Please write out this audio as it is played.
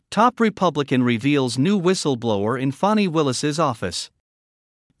Top Republican reveals new whistleblower in Fani Willis's office.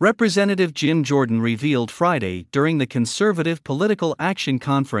 Representative Jim Jordan revealed Friday during the Conservative Political Action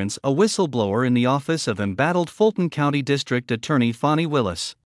Conference a whistleblower in the office of embattled Fulton County District Attorney Fani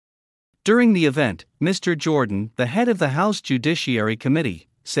Willis. During the event, Mr. Jordan, the head of the House Judiciary Committee,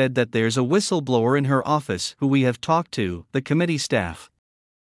 said that there's a whistleblower in her office who we have talked to, the committee staff.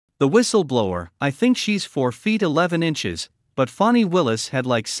 The whistleblower, I think she's 4 feet 11 inches, but Fani Willis had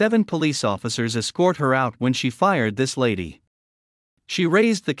like 7 police officers escort her out when she fired this lady. She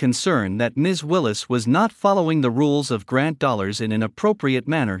raised the concern that Ms. Willis was not following the rules of grant dollars in an appropriate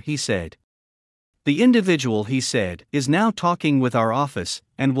manner, he said. The individual, he said, is now talking with our office,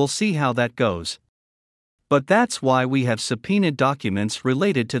 and we'll see how that goes. But that's why we have subpoenaed documents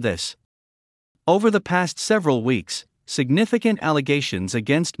related to this. Over the past several weeks, significant allegations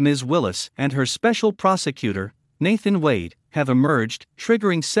against Ms. Willis and her special prosecutor, Nathan Wade, have emerged,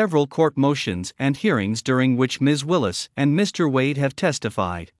 triggering several court motions and hearings during which Ms. Willis and Mr. Wade have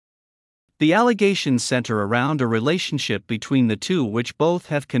testified. The allegations center around a relationship between the two, which both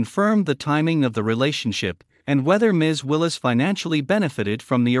have confirmed the timing of the relationship and whether Ms. Willis financially benefited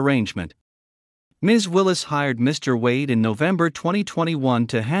from the arrangement. Ms. Willis hired Mr. Wade in November 2021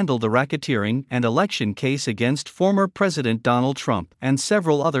 to handle the racketeering and election case against former President Donald Trump and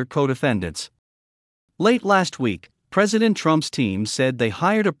several other co-defendants. Late last week, President Trump's team said they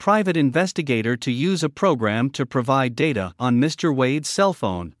hired a private investigator to use a program to provide data on Mr. Wade's cell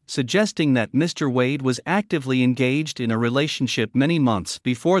phone, suggesting that Mr. Wade was actively engaged in a relationship many months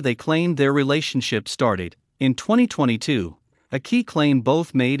before they claimed their relationship started, in 2022, a key claim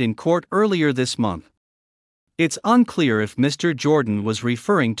both made in court earlier this month. It's unclear if Mr. Jordan was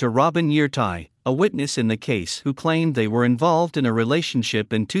referring to Robin Yeartie, a witness in the case who claimed they were involved in a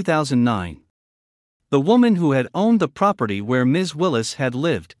relationship in 2009. The woman who had owned the property where Ms. Willis had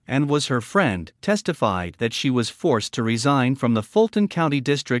lived and was her friend testified that she was forced to resign from the Fulton County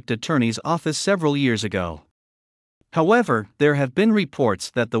District Attorney's office several years ago. However, there have been reports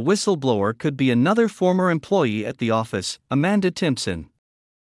that the whistleblower could be another former employee at the office, Amanda Timpson.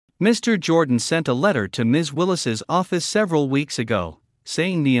 Mr. Jordan sent a letter to Ms. Willis's office several weeks ago,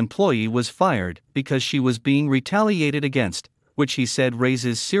 saying the employee was fired because she was being retaliated against, which he said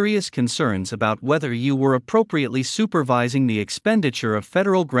raises serious concerns about whether you were appropriately supervising the expenditure of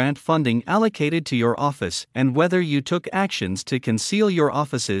federal grant funding allocated to your office and whether you took actions to conceal your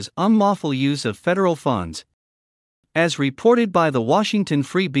office's unlawful use of federal funds. As reported by the Washington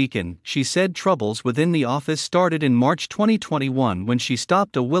Free Beacon, she said troubles within the office started in March 2021 when she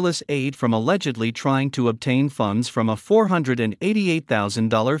stopped a Willis aide from allegedly trying to obtain funds from a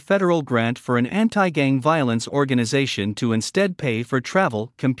 $488,000 federal grant for an anti-gang violence organization to instead pay for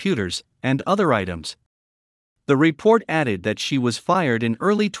travel, computers, and other items. The report added that she was fired in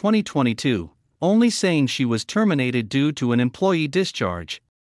early 2022, only saying she was terminated due to an employee discharge.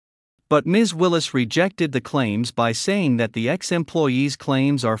 But Ms. Willis rejected the claims by saying that the ex-employee's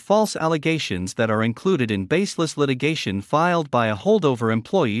claims are false allegations that are included in baseless litigation filed by a holdover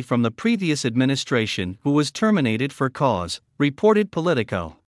employee from the previous administration who was terminated for cause, reported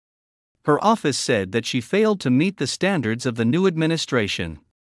Politico. Her office said that she failed to meet the standards of the new administration.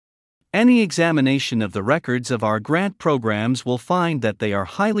 Any examination of the records of our grant programs will find that they are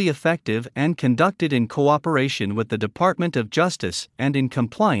highly effective and conducted in cooperation with the Department of Justice and in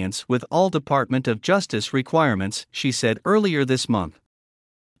compliance with all Department of Justice requirements, she said earlier this month.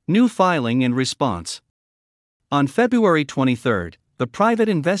 New filing in response. On February 23, the private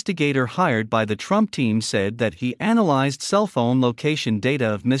investigator hired by the Trump team said that he analyzed cell phone location data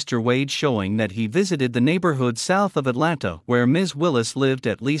of Mr. Wade showing that he visited the neighborhood south of Atlanta where Ms. Willis lived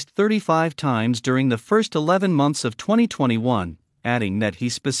at least 35 times during the first 11 months of 2021, adding that he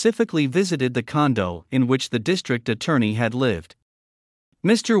specifically visited the condo in which the district attorney had lived.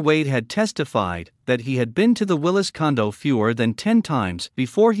 Mr. Wade had testified that he had been to the Willis condo fewer than 10 times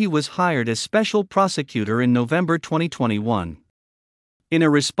before he was hired as special prosecutor in November 2021. In a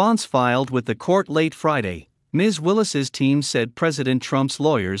response filed with the court late Friday, Ms. Willis's team said President Trump's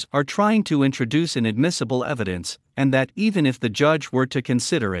lawyers are trying to introduce inadmissible evidence, and that even if the judge were to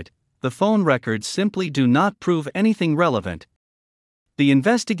consider it, the phone records simply do not prove anything relevant. The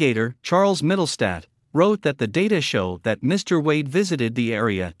investigator, Charles Middlestat, wrote that the data show that Mr. Wade visited the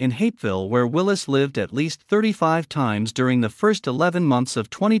area in Hapeville where Willis lived at least 35 times during the first 11 months of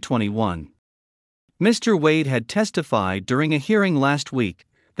 2021. Mr. Wade had testified during a hearing last week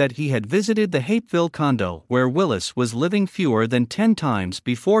that he had visited the Hapeville condo where Willis was living fewer than 10 times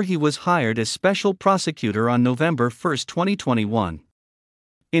before he was hired as special prosecutor on November 1, 2021.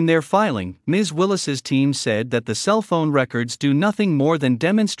 In their filing, Ms. Willis's team said that the cell phone records do nothing more than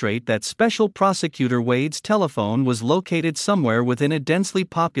demonstrate that Special Prosecutor Wade's telephone was located somewhere within a densely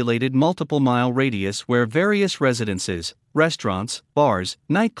populated multiple-mile radius where various residences, restaurants, bars,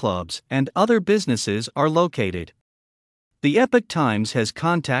 nightclubs, and other businesses are located. The Epoch Times has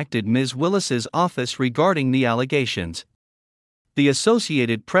contacted Ms. Willis's office regarding the allegations. The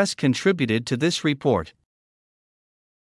Associated Press contributed to this report.